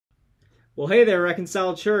Well, hey there,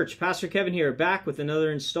 Reconciled Church. Pastor Kevin here, back with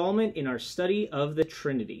another installment in our study of the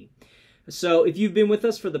Trinity. So if you've been with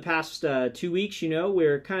us for the past 2 weeks, you know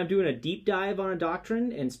we're kind of doing a deep dive on a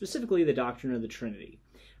doctrine, and specifically the doctrine of the Trinity.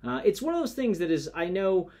 It's one of those things that is, I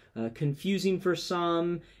know, confusing for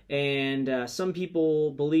some, and some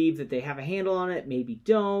people believe that they have a handle on it, maybe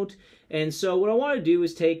don't. And so what I want to do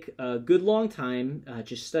is take a good long time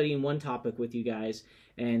just studying one topic with you guys,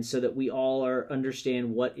 and so that we all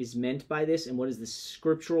understand what is meant by this and what is the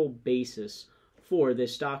scriptural basis for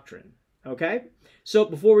this doctrine. Okay? So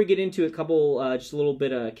before we get into it, just a little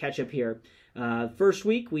bit of catch up here. First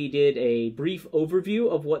week we did a brief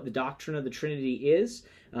overview of what the doctrine of the Trinity is.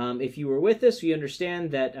 If you were with us, you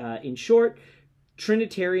understand that, in short,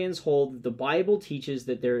 Trinitarians hold that the Bible teaches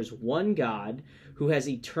that there is one God who has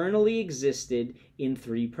eternally existed in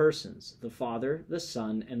three persons, the Father, the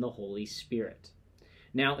Son, and the Holy Spirit.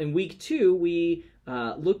 Now, in week 2, we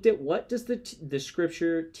looked at what does the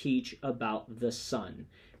Scripture teach about the Son.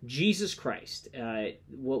 Jesus Christ,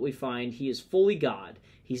 what we find, he is fully God.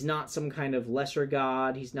 He's not some kind of lesser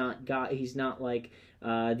God. He's not God. He's not like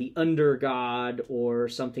the under God or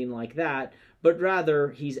something like that, but rather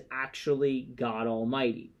he's actually God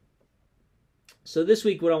Almighty. So this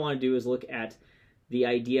week, what I want to do is look at the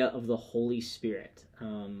idea of the Holy Spirit.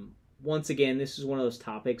 Once again, this is one of those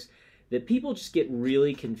topics that people just get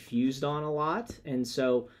really confused on a lot, and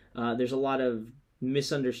so there's a lot of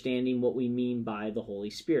misunderstanding what we mean by the Holy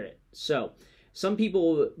Spirit. So some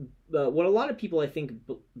people, what a lot of people I think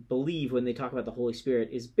believe when they talk about the Holy Spirit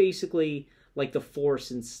is basically like the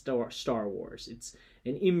Force in Star Wars. It's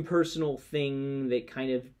an impersonal thing that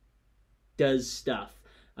kind of does stuff,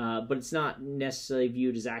 but it's not necessarily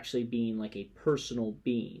viewed as actually being like a personal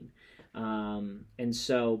being. And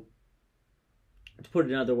so, to put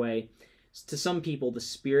it another way, to some people, the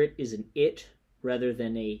Spirit is an it rather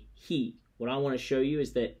than a he. What I want to show you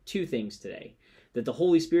is that two things today. That the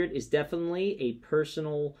Holy Spirit is definitely a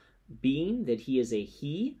personal being, that he is a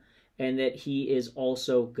he, and that he is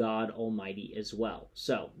also God Almighty as well.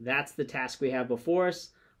 So that's the task we have before us.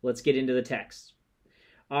 Let's get into the text.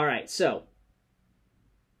 All right, so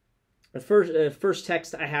the first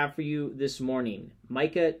text I have for you this morning,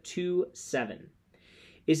 Micah 2:7.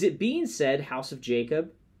 Is it being said, house of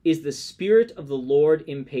Jacob, is the Spirit of the Lord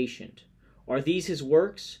impatient? Are these his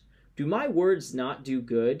works? Do my words not do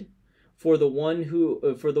good for the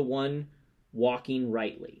one walking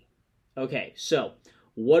rightly? Okay, so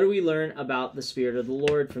what do we learn about the Spirit of the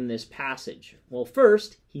Lord from this passage? Well,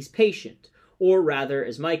 first, he's patient, or rather,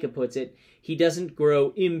 as Micah puts it, he doesn't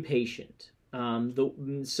grow impatient.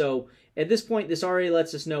 So at this point, this already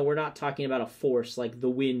lets us know we're not talking about a force like the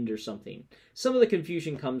wind or something. Some of the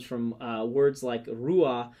confusion comes from words like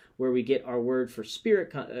ruah, where we get our word for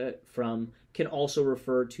spirit from, can also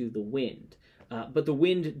refer to the wind. But the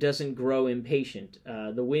wind doesn't grow impatient.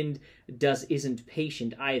 The wind isn't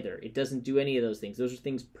patient either. It doesn't do any of those things. Those are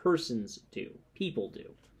things persons do, people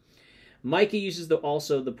do. Micah uses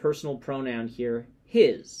also the personal pronoun here,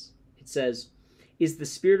 his. It says, is the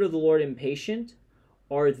Spirit of the Lord impatient?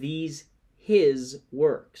 Are these his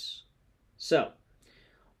works? So,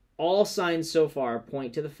 all signs so far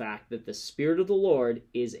point to the fact that the Spirit of the Lord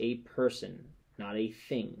is a person, not a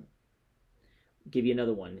thing. I'll give you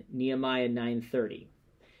another one, Nehemiah 9:30.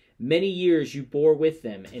 Many years you bore with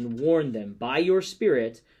them and warned them by your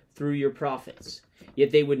Spirit through your prophets,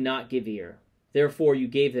 yet they would not give ear. Therefore you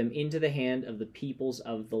gave them into the hand of the peoples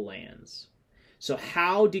of the lands. So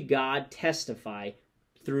how did God testify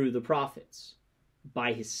through the prophets?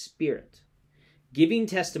 By his Spirit. Giving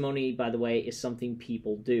testimony, by the way, is something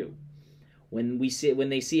people do. When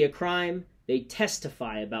they see a crime, they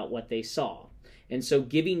testify about what they saw. And so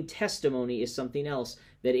giving testimony is something else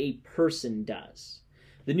that a person does.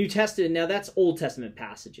 The New Testament, now that's Old Testament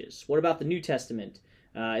passages. What about the New Testament?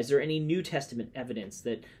 Is there any New Testament evidence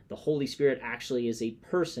that the Holy Spirit actually is a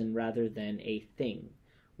person rather than a thing?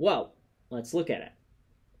 Well, let's look at it.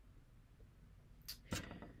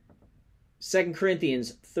 2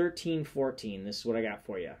 Corinthians 13:14, this is what I got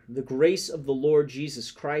for you. The grace of the Lord Jesus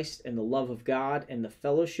Christ and the love of God and the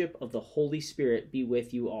fellowship of the Holy Spirit be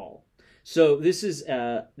with you all. So this is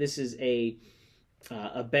a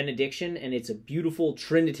benediction, and it's a beautiful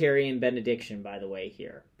Trinitarian benediction, by the way,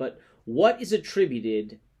 here. But what is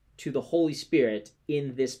attributed to the Holy Spirit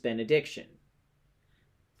in this benediction?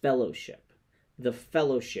 Fellowship. The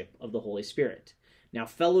fellowship of the Holy Spirit. Now,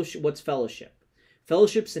 fellowship. What's fellowship?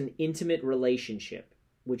 Fellowship's an intimate relationship,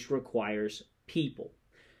 which requires people.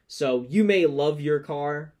 So you may love your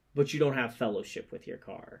car, but you don't have fellowship with your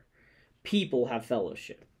car. People have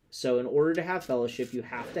fellowship. So in order to have fellowship, you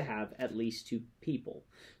have to have at least two people.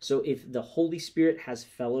 So if the Holy Spirit has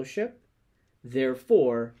fellowship,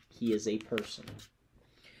 therefore he is a person.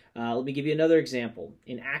 Let me give you another example.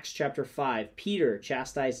 In Acts chapter 5, Peter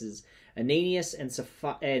chastises Ananias and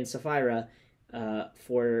Sapphira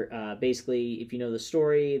for basically, if you know the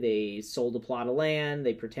story, they sold a plot of land,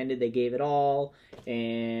 they pretended they gave it all,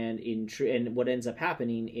 and what ends up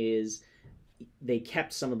happening is they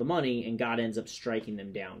kept some of the money, and God ends up striking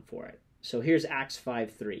them down for it. So here's Acts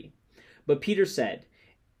 5:3. But Peter said,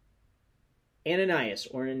 Ananias,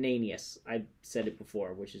 or Ananias, I said it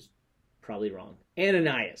before, which is probably wrong.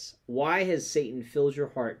 Ananias, why has Satan filled your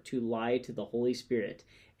heart to lie to the Holy Spirit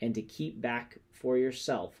and to keep back for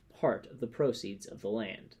yourself part of the proceeds of the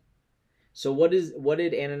land? So what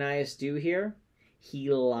did Ananias do here?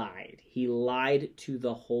 He lied. He lied to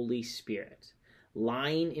the Holy Spirit.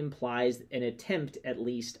 Lying implies an attempt, at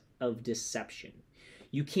least, of deception.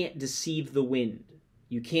 You can't deceive the wind.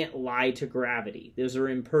 You can't lie to gravity. Those are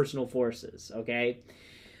impersonal forces, okay?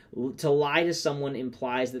 To lie to someone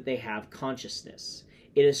implies that they have consciousness.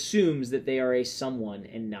 It assumes that they are a someone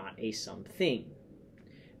and not a something.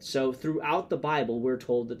 So throughout the Bible, we're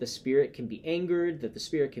told that the Spirit can be angered, that the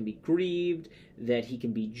Spirit can be grieved, that he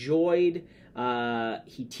can be joyed.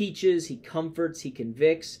 He teaches, he comforts, he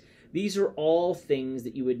convicts. These are all things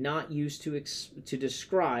that you would not use to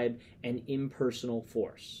describe an impersonal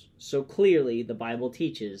force. So clearly, the Bible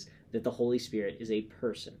teaches that the Holy Spirit is a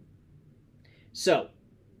person. So,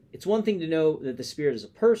 it's one thing to know that the Spirit is a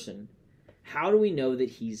person. How do we know that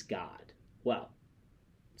he's God? Well,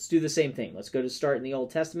 let's do the same thing. Let's go to start in the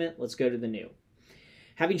Old Testament. Let's go to the New.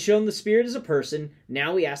 Having shown the Spirit is a person,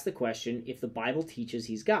 now we ask the question if the Bible teaches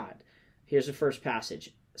he's God. Here's the first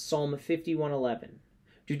passage, Psalm 51:11.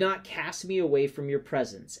 Do not cast me away from your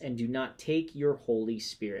presence, and do not take your Holy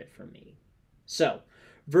Spirit from me. So,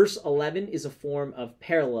 verse 11 is a form of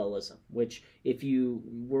parallelism, which if you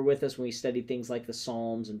were with us when we studied things like the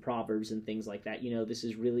Psalms and Proverbs and things like that, you know this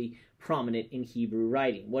is really prominent in Hebrew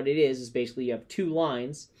writing. What it is basically you have two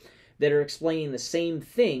lines that are explaining the same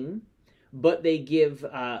thing, but they give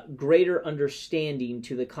greater understanding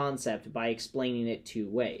to the concept by explaining it two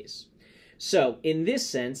ways. So, in this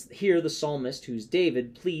sense, here the psalmist, who's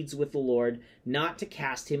David, pleads with the Lord not to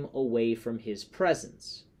cast him away from his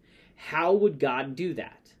presence. How would God do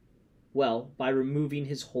that? Well, by removing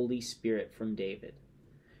his Holy Spirit from David.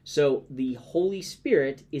 So, the Holy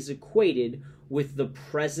Spirit is equated with the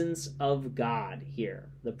presence of God here,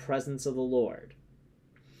 the presence of the Lord.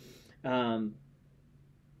 Now,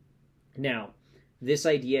 this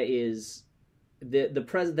idea is that the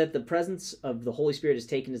presence of the Holy Spirit is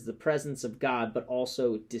taken as the presence of God, but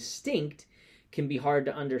also distinct, can be hard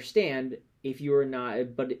to understand if you are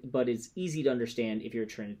not, but it's easy to understand if you're a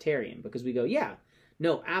Trinitarian, because we go, yeah,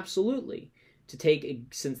 no, absolutely.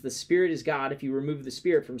 Since the Spirit is God, if you remove the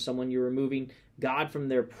Spirit from someone, you're removing God from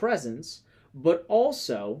their presence, but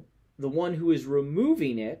also the one who is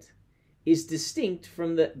removing it is distinct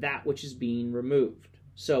from that which is being removed.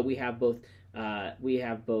 So we have both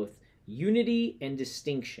unity and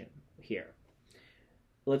distinction here.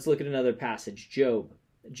 Let's look at another passage, Job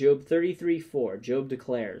 33:4. Job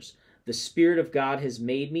declares, "The Spirit of God has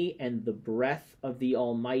made me, and the breath of the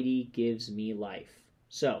Almighty gives me life."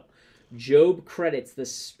 So, Job credits the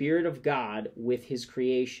Spirit of God with his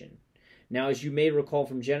creation. Now, as you may recall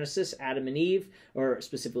from Genesis, Adam and Eve, or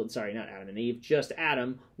specifically, sorry, not Adam and Eve, just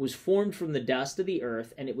Adam, was formed from the dust of the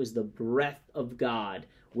earth, and it was the breath of God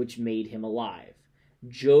which made him alive.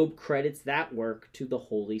 Job credits that work to the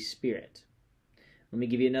Holy Spirit. Let me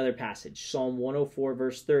give you another passage, Psalm 104,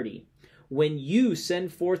 verse 30. When you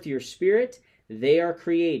send forth your Spirit, they are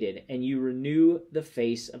created, and you renew the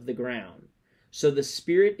face of the ground. So the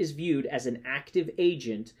Spirit is viewed as an active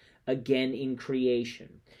agent again in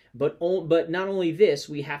creation. But not only this,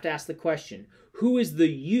 we have to ask the question, who is the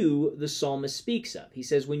you the psalmist speaks of? He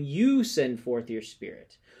says, when you send forth your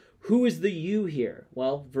Spirit. Who is the you here?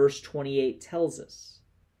 Well, verse 28 tells us.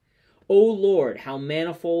 O Lord, how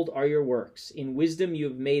manifold are your works. In wisdom you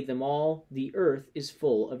have made them all. The earth is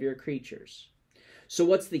full of your creatures. So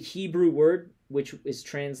what's the Hebrew word which is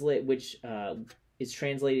translated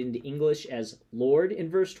into English as Lord in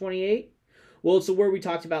verse 28? Well, it's the word we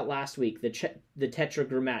talked about last week, the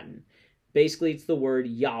tetragrammaton. Basically, it's the word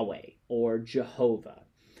Yahweh or Jehovah.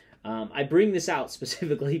 I bring this out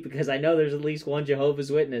specifically because I know there's at least one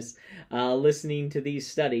Jehovah's Witness listening to these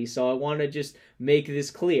studies, so I want to just make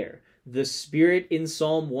this clear. The Spirit in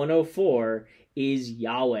Psalm 104 is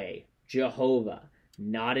Yahweh, Jehovah,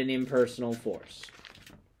 not an impersonal force.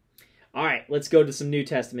 All right, let's go to some New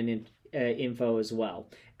Testament info as well.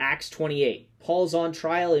 Acts 28. Paul's on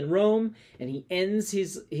trial in Rome, and he ends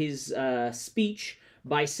his speech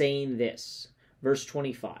by saying this. Verse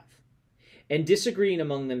 25. And disagreeing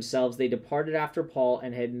among themselves, they departed after Paul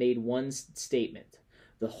and had made one statement.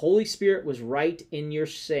 The Holy Spirit was right in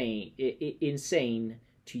saying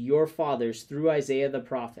to your fathers through Isaiah the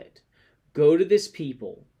prophet, go to this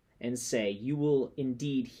people and say, you will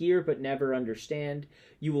indeed hear but never understand.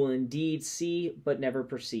 You will indeed see but never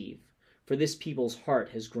perceive. For this people's heart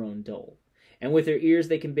has grown dull. And with their ears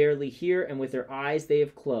they can barely hear, and with their eyes they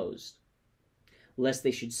have closed. Lest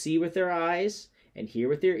they should see with their eyes, and hear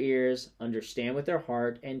with their ears, understand with their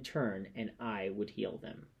heart, and turn, and I would heal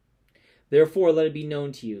them. Therefore let it be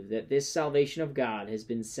known to you that this salvation of God has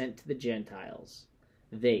been sent to the Gentiles.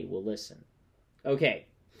 They will listen. Okay,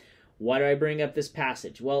 why do I bring up this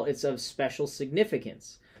passage? Well, it's of special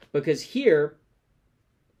significance, because here,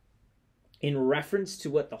 in reference to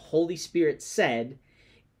what the Holy Spirit said,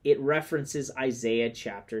 it references Isaiah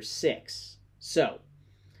chapter 6. So,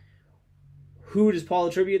 who does Paul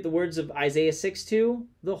attribute the words of Isaiah 6 to?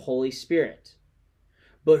 The Holy Spirit.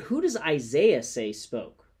 But who does Isaiah say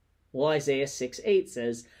spoke? Well, Isaiah 6:8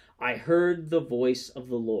 says, I heard the voice of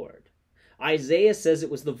the Lord. Isaiah says it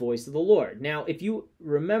was the voice of the Lord. Now, if you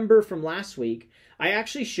remember from last week, I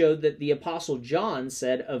actually showed that the Apostle John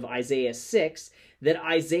said of Isaiah 6 that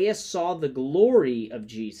Isaiah saw the glory of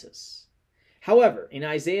Jesus. However, in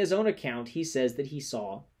Isaiah's own account, he says that he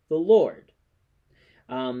saw the Lord.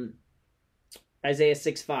 Isaiah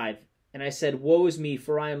 6:5, and I said, woe is me,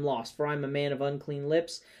 for I am lost, for I am a man of unclean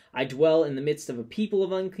lips. I dwell in the midst of a people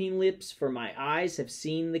of unclean lips, for my eyes have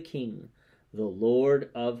seen the King, the Lord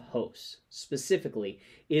of hosts. Specifically,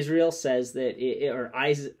 Israel says that,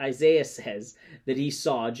 Isaiah says that he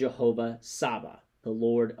saw Jehovah Sabaoth, the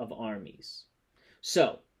Lord of armies.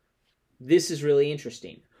 So, this is really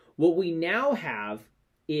interesting. What we now have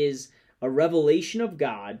is a revelation of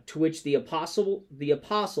God to which the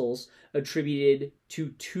apostles attributed to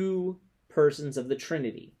two persons of the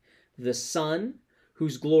Trinity. The Son,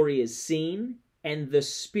 whose glory is seen, and the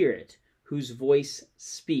Spirit, whose voice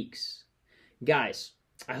speaks. Guys,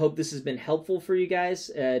 I hope this has been helpful for you guys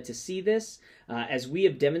to see this. As we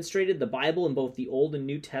have demonstrated, the Bible in both the Old and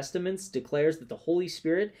New Testaments declares that the Holy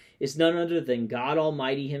Spirit is none other than God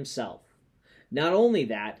Almighty himself. Not only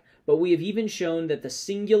that, but we have even shown that the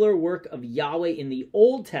singular work of Yahweh in the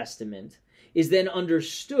Old Testament is then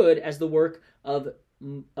understood as the work of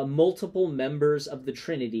multiple members of the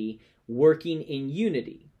Trinity working in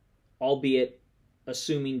unity, albeit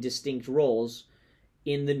assuming distinct roles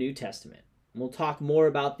in the New Testament. We'll talk more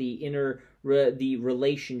about the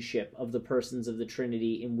relationship of the persons of the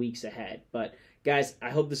Trinity in weeks ahead. But guys, I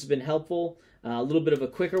hope this has been helpful. A little bit of a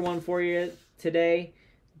quicker one for you today.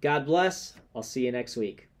 God bless. I'll see you next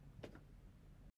week.